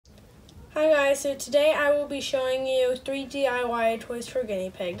Hi guys, so today I will be showing you 3 DIY toys for guinea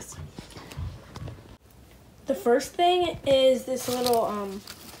pigs. The first thing is this little,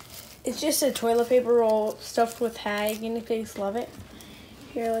 it's just a toilet paper roll stuffed with hay. Guinea pigs love it.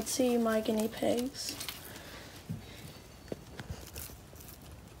 Here, let's see my guinea pigs.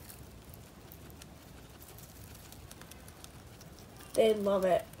 They love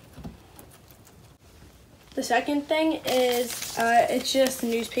it. The second thing is it's just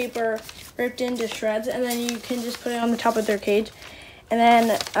newspaper ripped into shreds, and then you can just put it on the top of their cage, and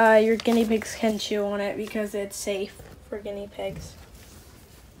then your guinea pigs can chew on it because it's safe for guinea pigs.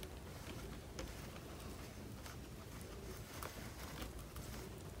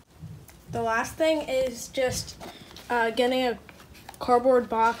 The last thing is just getting a cardboard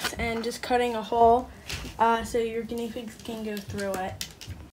box and just cutting a hole so your guinea pigs can go through it.